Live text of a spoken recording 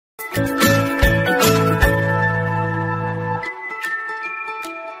Your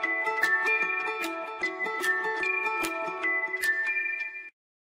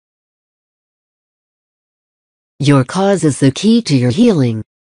cause is the key to your healing.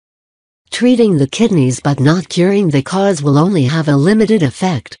 Treating the kidneys but not curing the cause will only have a limited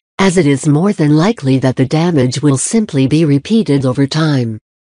effect, as it is more than likely that the damage will simply be repeated over time.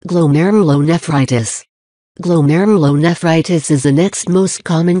 Glomerulonephritis. Glomerulonephritis is the next most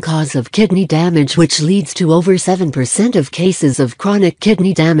common cause of kidney damage, which leads to over 7% of cases of chronic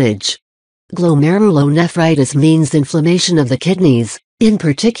kidney damage. Glomerulonephritis means inflammation of the kidneys, in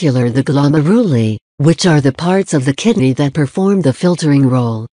particular the glomeruli, which are the parts of the kidney that perform the filtering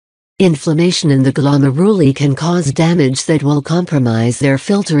role. Inflammation in the glomeruli can cause damage that will compromise their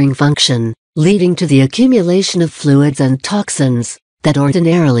filtering function, leading to the accumulation of fluids and toxins that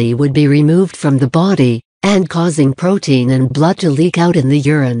ordinarily would be removed from the body, and causing protein and blood to leak out in the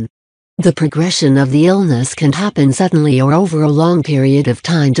urine. The progression of the illness can happen suddenly or over a long period of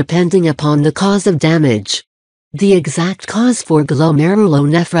time depending upon the cause of damage. The exact cause for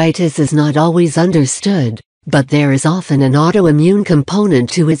glomerulonephritis is not always understood, but there is often an autoimmune component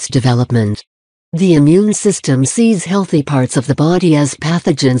to its development. The immune system sees healthy parts of the body as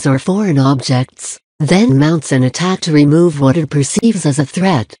pathogens or foreign objects, then mounts an attack to remove what it perceives as a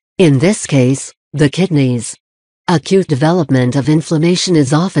threat, in this case, the kidneys. Acute development of inflammation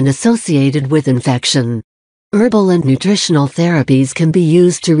is often associated with infection. Herbal and nutritional therapies can be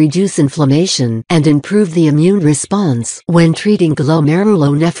used to reduce inflammation and improve the immune response when treating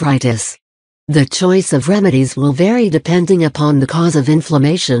glomerulonephritis. The choice of remedies will vary depending upon the cause of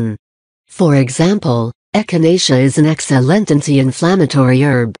inflammation. For example, echinacea is an excellent anti-inflammatory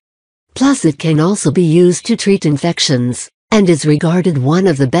herb. Plus it can also be used to treat infections, and is regarded one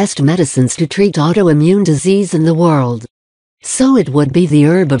of the best medicines to treat autoimmune disease in the world. So it would be the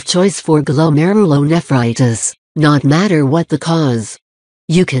herb of choice for glomerulonephritis, not matter what the cause.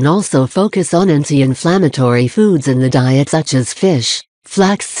 You can also focus on anti-inflammatory foods in the diet such as fish,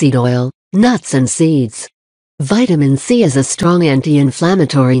 flaxseed oil, nuts and seeds. Vitamin C is a strong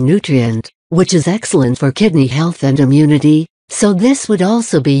anti-inflammatory nutrient, which is excellent for kidney health and immunity, so this would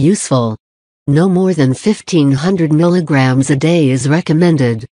also be useful. No more than 1500 milligrams a day is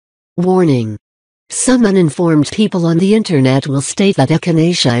recommended. Warning. Some uninformed people on the internet will state that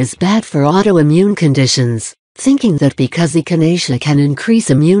echinacea is bad for autoimmune conditions, thinking that because echinacea can increase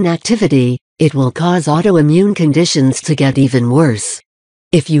immune activity, it will cause autoimmune conditions to get even worse.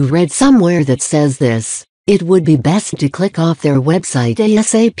 If you read somewhere that says this, it would be best to click off their website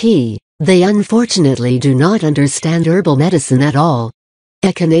ASAP. They unfortunately do not understand herbal medicine at all.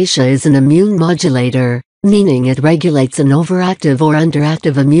 Echinacea is an immune modulator, meaning it regulates an overactive or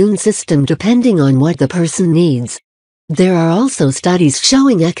underactive immune system depending on what the person needs. There are also studies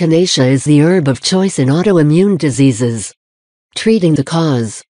showing echinacea is the herb of choice in autoimmune diseases. Treating the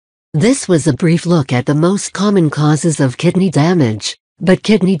cause. This was a brief look at the most common causes of kidney damage, but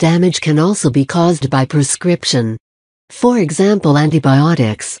kidney damage can also be caused by prescription. For example,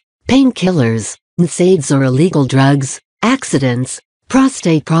 antibiotics, painkillers, NSAIDs or illegal drugs, accidents,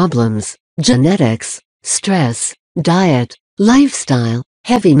 prostate problems, genetics, stress, diet, lifestyle,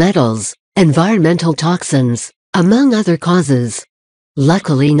 heavy metals, environmental toxins, among other causes.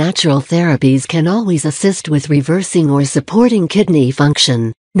 Luckily, natural therapies can always assist with reversing or supporting kidney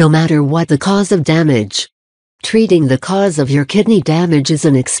function, no matter what the cause of damage. Treating the cause of your kidney damage is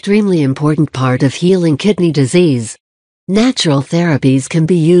an extremely important part of healing kidney disease. Natural therapies can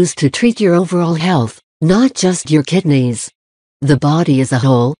be used to treat your overall health, not just your kidneys. The body as a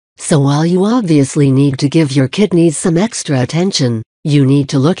whole, so while you obviously need to give your kidneys some extra attention, you need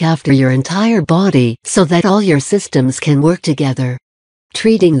to look after your entire body so that all your systems can work together.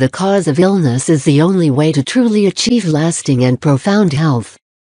 Treating the cause of illness is the only way to truly achieve lasting and profound health.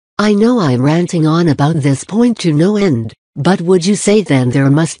 I know I'm ranting on about this point to no end, but would you say then there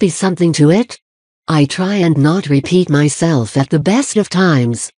must be something to it? I try and not repeat myself at the best of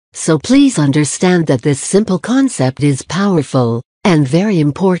times, so please understand that this simple concept is powerful and very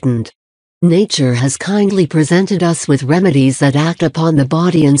important. Nature has kindly presented us with remedies that act upon the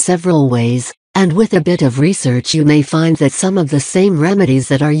body in several ways, and with a bit of research you may find that some of the same remedies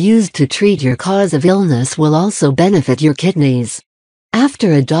that are used to treat your cause of illness will also benefit your kidneys.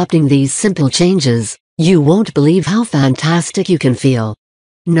 After adopting these simple changes, you won't believe how fantastic you can feel.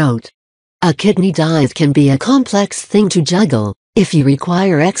 Note: a kidney diet can be a complex thing to juggle. If you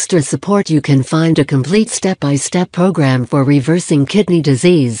require extra support, you can find a complete step-by-step program for reversing kidney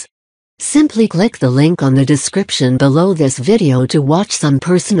disease. Simply click the link on the description below this video to watch some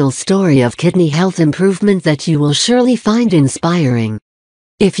personal story of kidney health improvement that you will surely find inspiring.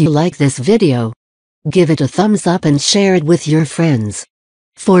 If you like this video, give it a thumbs up and share it with your friends.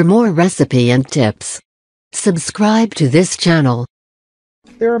 For more recipe and tips, subscribe to this channel.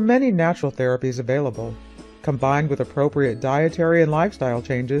 There are many natural therapies available. Combined with appropriate dietary and lifestyle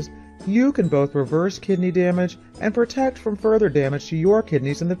changes, you can both reverse kidney damage and protect from further damage to your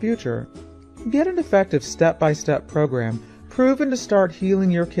kidneys in the future. Get an effective step-by-step program proven to start healing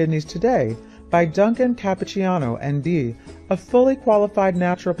your kidneys today by Duncan Cappucciano, ND, a fully qualified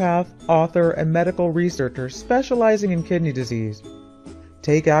naturopath, author, and medical researcher specializing in kidney disease.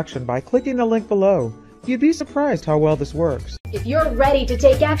 Take action by clicking the link below. You'd be surprised how well this works. If you're ready to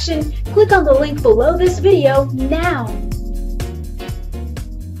take action, click on the link below this video now.